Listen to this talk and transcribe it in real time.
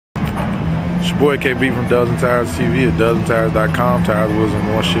your boy KB from Dozen Tires TV at dozentires.com. Tires, wheels, and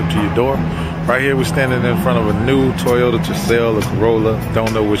more shipped to your door. Right here, we're standing in front of a new Toyota Tercel, a Corolla.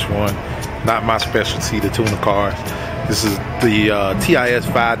 Don't know which one. Not my specialty, the tuner cars. This is the TIS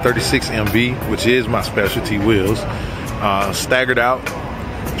 536 MB, which is my specialty wheels. Staggered out,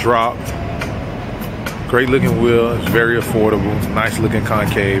 dropped. Great looking wheel, it's very affordable, nice looking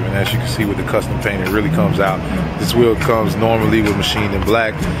concave, and as you can see with the custom paint, it really comes out. This wheel comes normally with machined in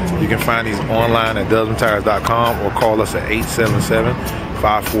black. You can find these online at dozentires.com or call us at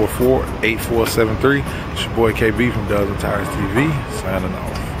 877-544-8473. It's your boy KB from Dozen Tires TV, signing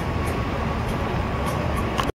off.